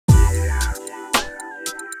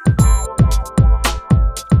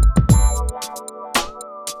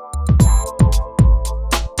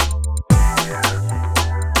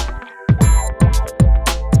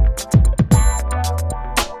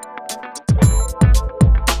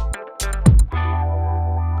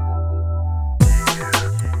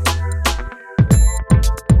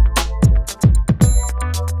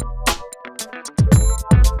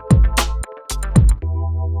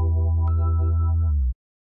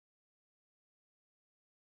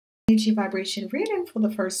Energy vibration reading for the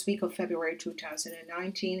first week of February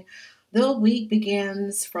 2019. The week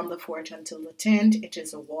begins from the 4th until the 10th. It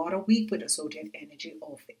is a water week with a zodiac energy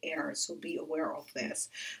of air, so be aware of this.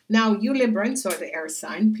 Now, you Librans or the air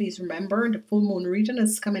sign, please remember the full moon reading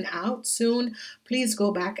is coming out soon. Please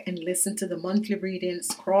go back and listen to the monthly readings,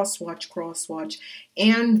 cross watch,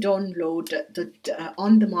 and download the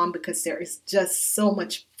on demand, because there is just so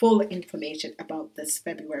much full information about this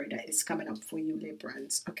February that is coming up for you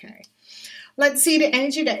Librans. Okay, let's see the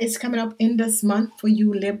energy that is coming up in this month for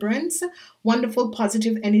you Librans. Wonderful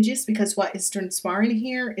positive energies, because what is transpiring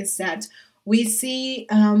here is that we see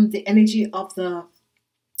the energy of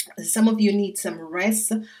some of you need some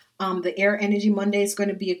rest. The air energy Monday is going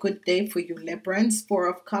to be a good day for you Librans. 4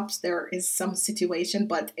 of Cups, there is some situation,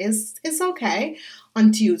 but it's okay.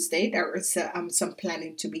 On Tuesday, there is some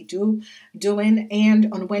planning to be doing.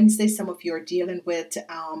 And on Wednesday, some of you are dealing with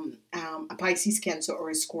a Pisces, Cancer, or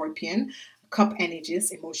a Scorpion. Cup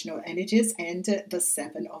energies, emotional energies, and the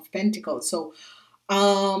 7 of Pentacles. So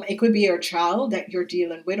it could be your child that you're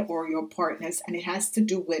dealing with, or your partners, and it has to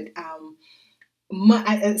do with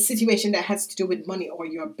a situation that has to do with money or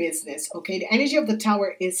your business. Okay, the energy of the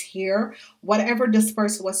Tower is here. Whatever this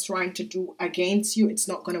person was trying to do against you, it's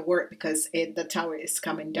not going to work, because the Tower is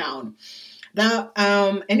coming down. The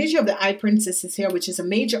energy of the High Priestess is here, which is a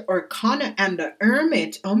major arcana, and the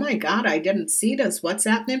Hermit. Oh my God, I didn't see this. What's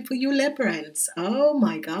happening for you Librans? Oh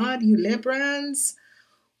my God, you Librans.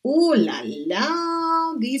 Ooh la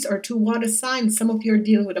la. These are 2 water signs. Some of you are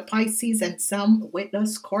dealing with a Pisces and some with a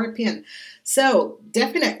Scorpion. So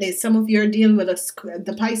definitely some of you are dealing with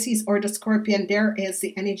the Pisces or the Scorpion. There is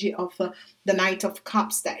the energy of the Knight of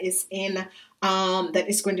Cups that is in that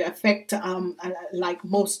is going to affect like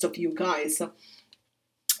most of you guys. So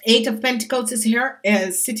 8 of Pentacles is here,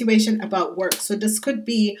 a situation about work. So this could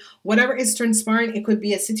be whatever is transpiring. It could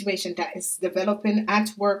be a situation that is developing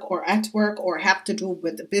at work, or have to do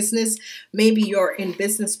with the business. Maybe you're in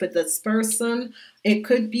business with this person. It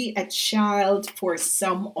could be a child for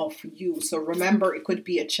some of you. So remember, it could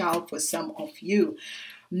be a child for some of you.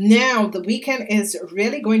 Now, the weekend is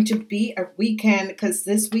really going to be a weekend, because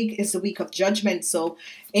this week is the week of judgment. So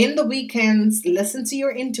in the weekends, listen to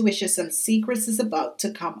your intuition. Some secrets is about to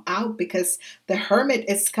come out, because the Hermit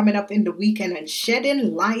is coming up in the weekend and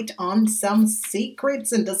shedding light on some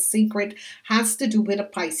secrets. And the secret has to do with a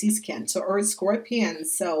Pisces, Cancer, or a Scorpion.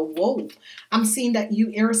 So, whoa, I'm seeing that you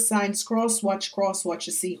air signs cross watch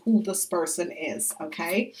to see who this person is.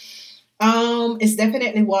 Okay. It's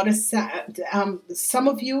definitely water. Some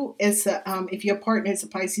of you is if your partner is a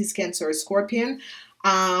Pisces, Cancer, or Scorpion,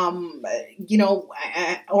 you know,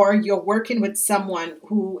 or you're working with someone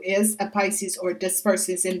who is a Pisces, or this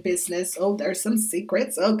person is in business. Oh, there's some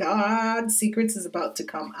secrets. Oh God, secrets is about to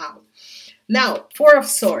come out. Now, 4 of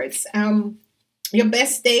Swords. Your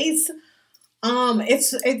best days.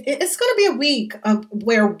 It's going to be a week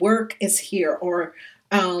where work is here, or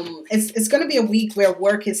it's going to be a week where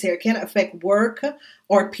work is here. It can affect work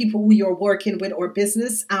or people who you're working with, or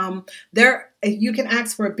business. You can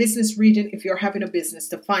ask for a business reading if you're having a business,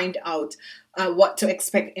 to find out what to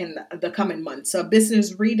expect in the coming months. So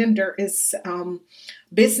business reading, there is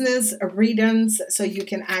business readings, so you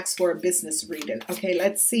can ask for a business reading. Okay,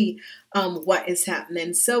 let's see what is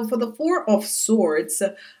happening. So for the 4 of Swords,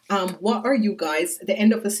 what are you guys? The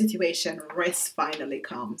end of the situation, rest finally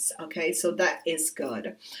comes. Okay, so that is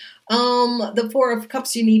good. The 4 of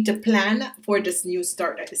Cups, you need to plan for this new start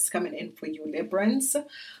that is coming in for you Librans.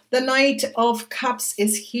 The Knight of Cups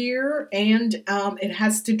is here, and it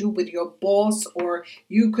has to do with your boss, or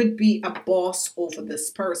you could be a boss over this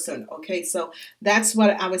person. Okay, so that's what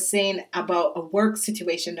I was saying about a work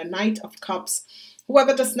situation. The Knight of Cups,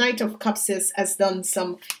 whoever this Knight of Cups is, has done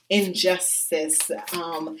some injustice,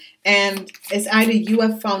 and it's either you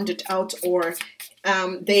have found it out, or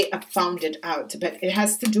they have found it out. But it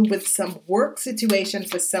has to do with some work situation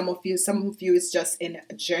for some of you. Some of you is just in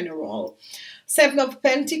general. 7 of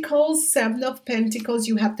Pentacles. 7 of Pentacles,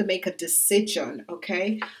 you have to make a decision.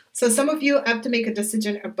 Okay, so some of you have to make a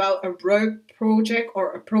decision about a work project,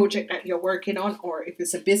 or a project that you're working on, or if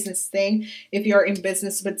it's a business thing. If you're in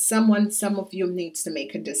business with someone, some of you needs to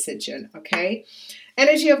make a decision. Okay,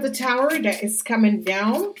 energy of the Tower that is coming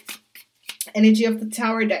down. Energy of the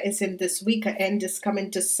Tower that is in this week end is coming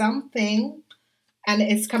to something, and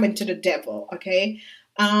it's coming to the Devil. Okay,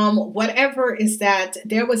 whatever is that,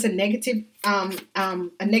 there was a negative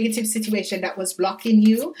situation that was blocking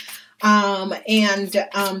you,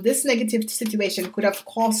 this negative situation could have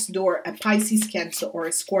cost door a Pisces, Cancer, or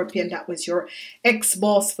a Scorpion that was your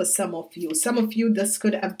ex-boss for some of you. Some of you, this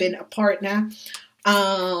could have been a partner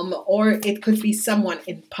or it could be someone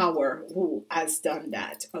in power who has done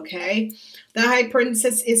that. Okay, the High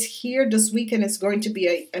Priestess is here. This weekend is going to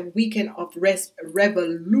be a weekend of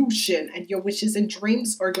revolution, and your wishes and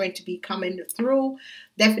dreams are going to be coming through.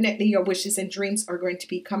 Definitely your wishes and dreams are going to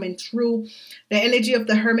be coming through. The energy of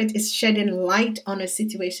the Hermit is shedding light on a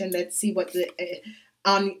situation. Let's see what the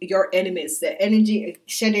on your enemies, the energy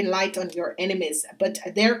shedding light on your enemies, but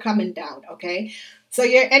they're coming down. Okay, so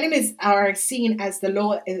your enemies are seen as the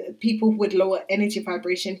lower people with lower energy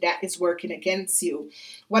vibration that is working against you.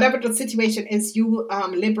 Whatever the situation is, you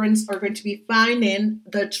Librans are going to be finding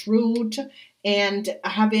the truth and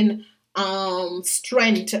having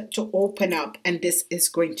strength to open up, and this is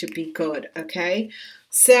going to be good. Okay,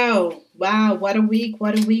 so wow, what a week,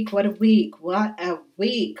 what a week, what a week, what a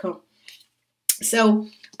week. So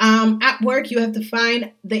at work, you have to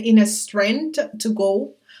find the inner strength to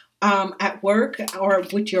go at work or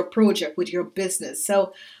with your project, with your business.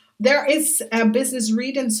 So there is a business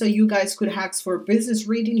reading, so you guys could ask for a business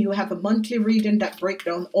reading. You have a monthly reading that break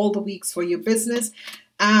down all the weeks for your business,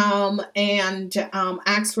 and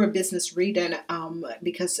ask for a business reading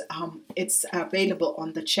because it's available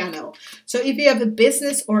on the channel. So if you have a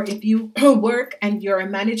business or if you work and you're a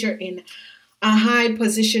manager in a high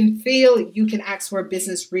position field, you can ask for a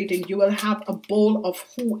business reading. You will have a bowl of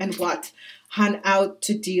who and what hand out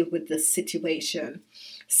to deal with the situation.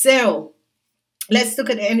 So let's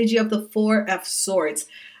look at the energy of the Four of Swords.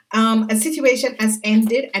 A situation has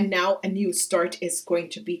ended and now a new start is going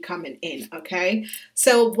to be coming in. Okay,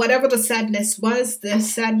 so whatever the sadness was, the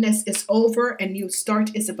sadness is over. A new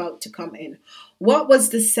start is about to come in. What was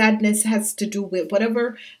the sadness has to do with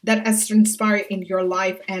whatever that has transpired in your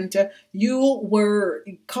life, and you were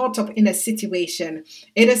caught up in a situation.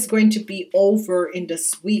 It is going to be over in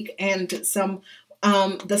this week, and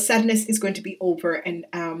the sadness is going to be over, and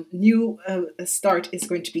new start is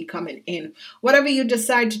going to be coming in. Whatever you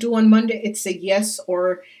decide to do on Monday, it's a yes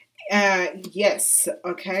or yes.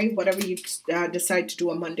 Okay, whatever you decide to do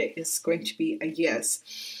on Monday is going to be a yes.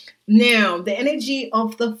 Now, the energy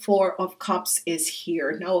of the Four of Cups is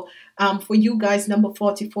here. Now, for you guys, number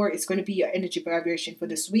 44 is going to be your energy vibration for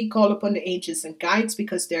this week. Call upon the angels and guides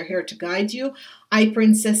because they're here to guide you. High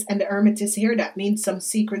Priestess and the Hermit is here. That means some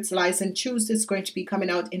secrets, lies, and truths is going to be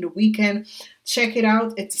coming out in the weekend. Check it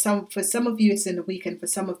out. For some of you, it's in the weekend. For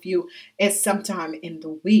some of you, it's sometime in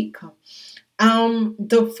the week.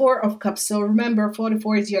 The Four of Cups. So remember,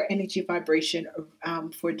 44 is your energy vibration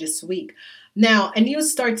for this week. Now, a new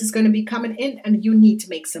start is going to be coming in, and you need to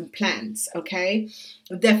make some plans. Okay,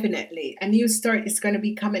 definitely, a new start is going to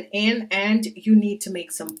be coming in, and you need to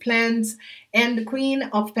make some plans. And the Queen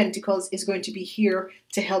of Pentacles is going to be here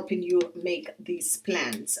to helping you make these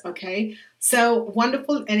plans. Okay, so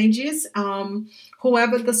wonderful energies.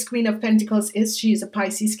 Whoever this Queen of Pentacles is, she is a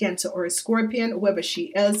Pisces, Cancer, or a Scorpion. Whoever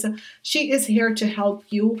she is here to help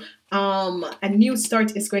you. A new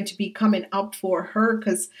start is going to be coming up for her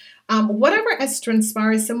because whatever has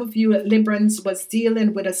transpired, some of you Librans was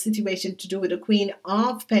dealing with a situation to do with the Queen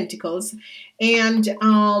of Pentacles, and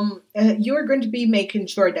you're going to be making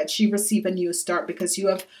sure that she receive a new start because you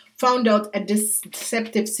have found out a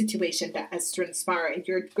deceptive situation that has transpired, and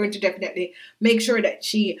you're going to definitely make sure that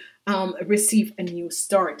she receive a new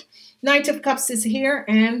start. Knight of Cups is here,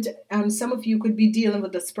 and some of you could be dealing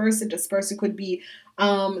with this person. This person could be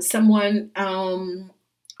someone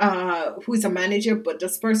who's a manager, but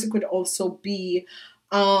this person could also be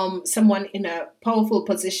someone in a powerful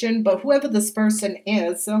position. But whoever this person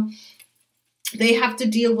is, they have to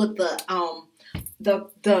deal with a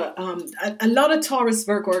lot of Taurus,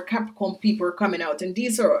 Virgo, or Capricorn people are coming out, and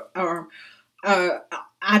these are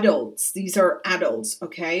adults. These are adults.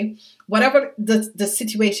 Okay, whatever the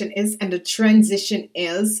situation is and the transition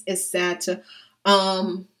is that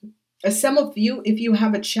some of you, if you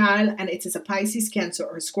have a child and it is a Pisces, Cancer,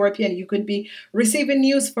 or Scorpion, you could be receiving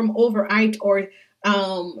news from overnight or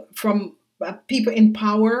from people in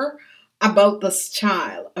power about this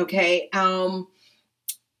child. Okay,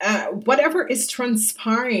 whatever is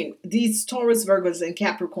transpiring, these Taurus, Virgos, and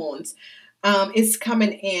Capricorns is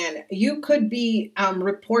coming in. You could be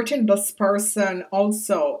reporting this person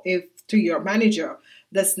also if to your manager.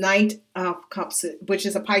 This Knight of Cups, which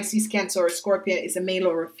is a Pisces, Cancer, or Scorpion, is a male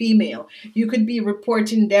or a female. You could be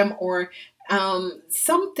reporting them or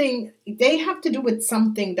something. They have to do with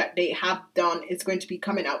something that they have done. It's going to be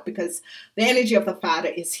coming out because the energy of the Father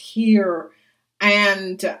is here.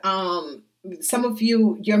 And some of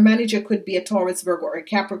you, your manager could be a Taurus, Virgo, or a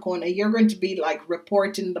Capricorn, and you're going to be like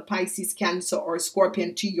reporting the Pisces, Cancer, or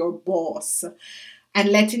Scorpion to your boss and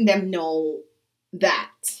letting them know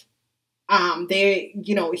that they,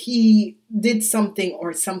 you know, he did something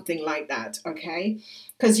or something like that, okay?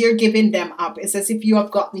 Because you're giving them up. It's as if you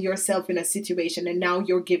have gotten yourself in a situation and now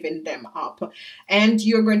you're giving them up. And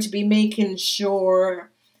you're going to be making sure.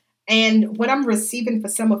 And what I'm receiving for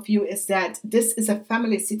some of you is that this is a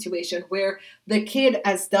family situation where the kid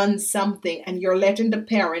has done something and you're letting the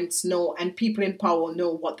parents know and people in power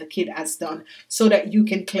know what the kid has done so that you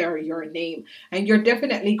can clear your name. And you're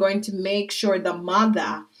definitely going to make sure the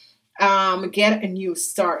mother get a new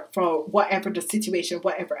start for whatever the situation,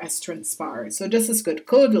 whatever has transpired. So this is good.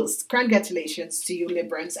 Kudos, congratulations to you,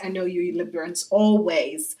 Librans. I know you Librans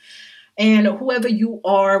always. And whoever you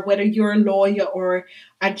are, whether you're a lawyer or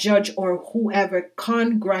a judge or whoever,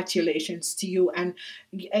 congratulations to you. And,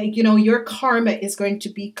 you know, your karma is going to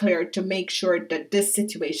be clear to make sure that this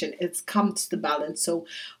situation comes to balance. So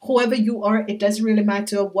whoever you are, it doesn't really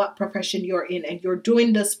matter what profession you're in, and you're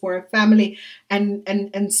doing this for a family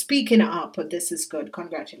and speaking up. This is good.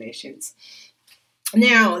 Congratulations.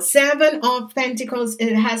 Now, Seven of Pentacles,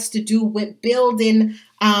 it has to do with building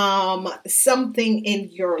something in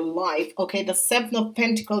your life. Okay, the Seven of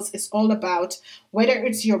Pentacles is all about whether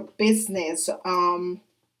it's your business. The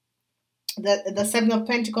Seven of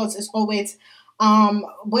Pentacles is always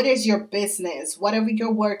what is your business, whatever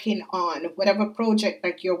you're working on, whatever project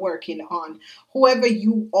that you're working on, whoever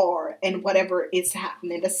you are and whatever is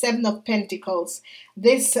happening. The Seven of Pentacles,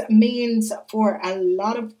 this means for a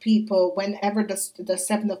lot of people, whenever the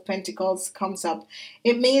Seven of Pentacles comes up,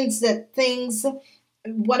 it means that things,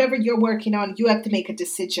 whatever you're working on, you have to make a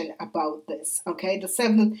decision about this. Okay, the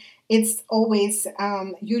seven, it's always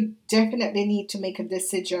you definitely need to make a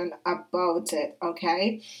decision about it.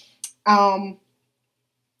 Okay,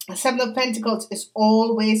 Seven of Pentacles is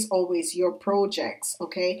always your projects.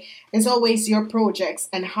 Okay, it's always your projects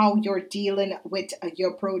and how you're dealing with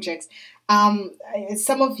your projects.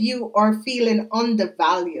 Some of you are feeling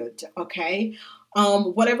undervalued. Okay,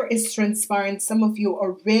 whatever is transpiring, some of you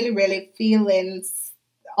are really feeling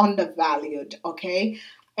undervalued. Okay,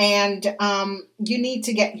 and you need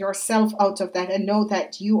to get yourself out of that and know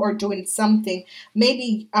that you are doing something.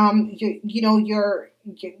 Maybe you know your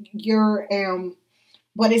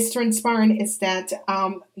what is transpiring is that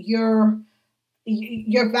your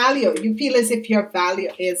value, you feel as if your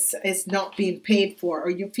value is not being paid for, or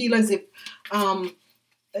you feel as if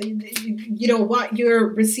you know what you're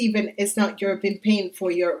receiving is not, you're being paying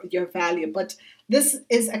for your value. But this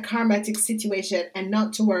is a karmatic situation, and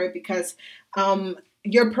not to worry, because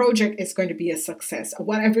your project is going to be a success,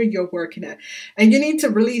 whatever you're working at. And you need to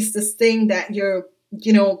release this thing that you're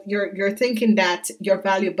thinking that your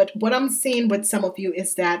value. But what I'm seeing with some of you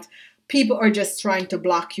is that people are just trying to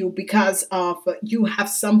block you because of you have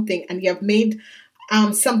something and you have made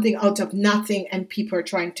something out of nothing, and people are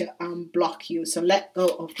trying to block you. So let go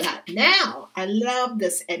of that. Now, I love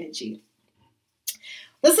this energy.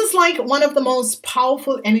 This is like one of the most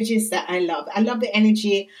powerful energies that I love. I love the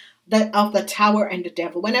energy of the Tower and the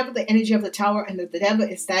Devil. Whenever the energy of the Tower and the Devil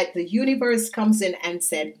is that the universe comes in and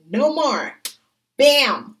said, no more.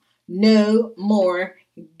 Bam! No more.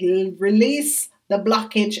 Release the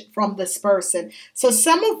blockage from this person. So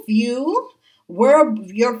some of you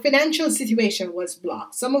your financial situation was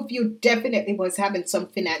blocked. Some of you definitely was having some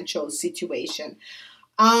financial situation.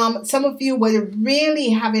 Some of you were really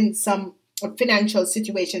having some financial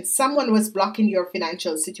situation. Someone was blocking your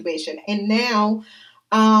financial situation. And now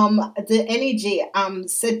the energy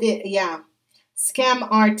said that, yeah, scam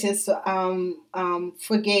artist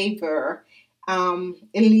forgave her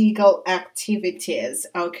illegal activities.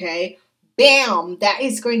 Okay, bam, that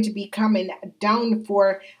is going to be coming down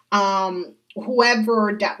for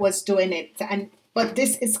whoever that was doing it. But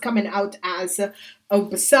this is coming out as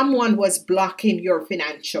someone was blocking your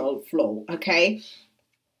financial flow. Okay,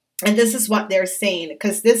 and this is what they're saying,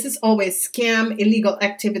 because this is always scam, illegal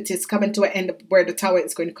activities coming to an end, where the Tower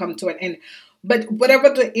is going to come to an end. But whatever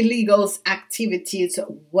the illegal activities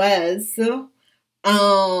was,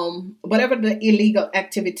 whatever the illegal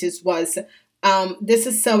activities was, this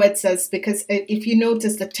is so it says, because if you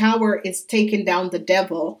notice, the Tower is taking down the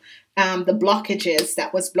Devil, the blockages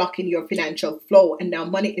that was blocking your financial flow, and now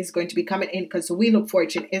money is going to be coming in, because the Wheel of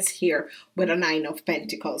Fortune is here with a Nine of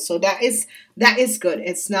Pentacles. So that is good.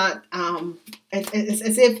 It's not it's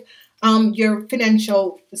as if your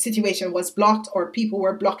financial situation was blocked, or people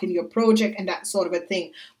were blocking your project and that sort of a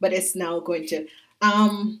thing, but it's now going to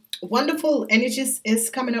wonderful energies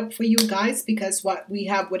is coming up for you guys, because what we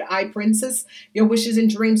have with Eye Princess, your wishes and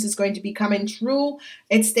dreams is going to be coming true.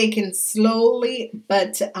 It's taken slowly,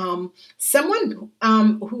 but someone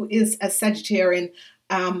who is a Sagittarian,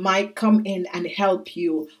 might come in and help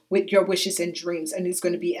you with your wishes and dreams, and it's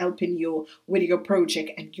going to be helping you with your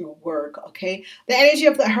project and your work. Okay, the energy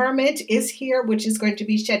of the Hermit is here, which is going to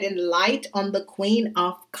be shedding light on the Queen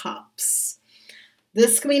of Cups.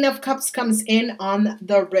 This Queen of Cups comes in on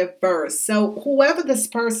the reverse. So whoever this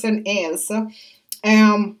person is,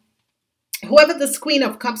 whoever this Queen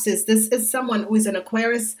of Cups is, this is someone who is an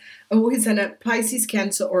Aquarius, who is an Pisces,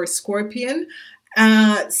 Cancer, or Scorpion.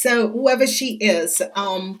 So whoever she is,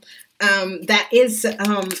 that is,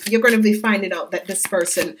 you're going to be finding out that this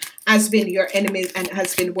person has been your enemy and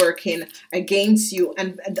has been working against you,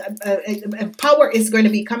 and power is going to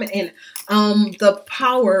be coming in. The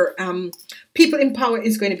power, people in power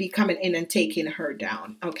is going to be coming in and taking her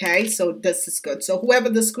down. Okay, so this is good. So whoever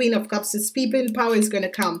this Queen of Cups is, people in power is going to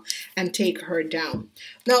come and take her down.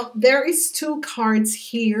 Now there is 2 cards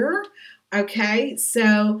here. Okay,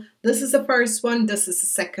 so this is the first one, this is the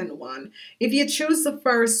second one. If you choose the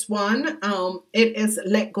first one, it is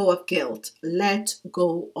let go of guilt. Let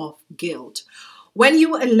go of guilt. When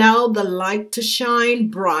you allow the light to shine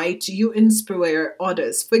bright, you inspire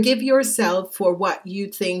others. Forgive yourself for what you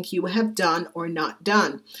think you have done or not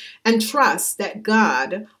done, and trust that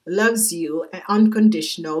God loves you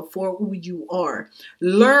unconditional for who you are.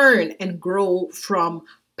 Learn and grow from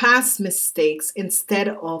past mistakes instead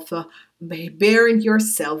of bearing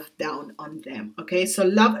yourself down on them. Okay, so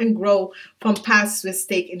love and grow from past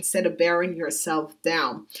mistake instead of bearing yourself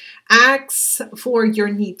down. Ask for your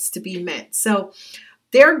needs to be met. So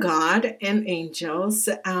dear God and angels,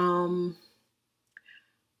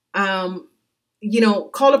 you know,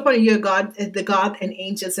 call upon your God, the God and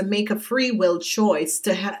angels, and make a free will choice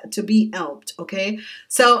to be helped. Okay,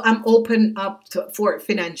 so I'm open up for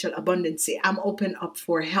financial abundance. I'm open up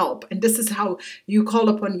for help, and this is how you call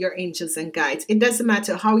upon your angels and guides. It doesn't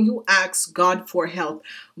matter how you ask God for help,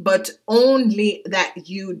 but only that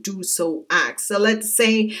you do so ask. So let's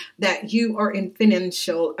say that you are in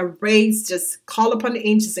financial raise, just call upon the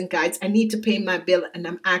angels and guides. I need to pay my bill, and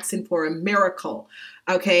I'm asking for a miracle.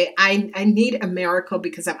 Okay, I need a miracle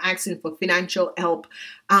because I'm asking for financial help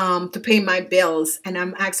to pay my bills, and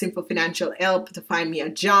I'm asking for financial help to find me a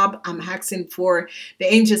job. I'm asking for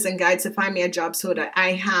the angels and guides to find me a job so that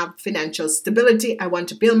I have financial stability. I want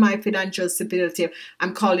to build my financial stability.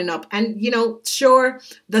 I'm calling up, and you know, sure,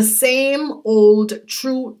 the same old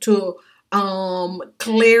true to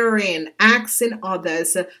clearing, asking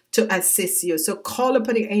others to assist you. So call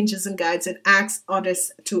upon the angels and guides and ask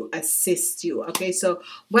others to assist you. Okay, so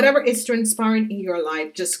whatever is transpiring in your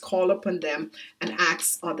life, just call upon them and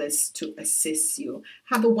ask others to assist you.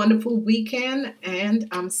 Have a wonderful weekend, and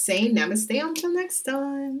I'm saying namaste until next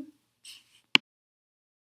time.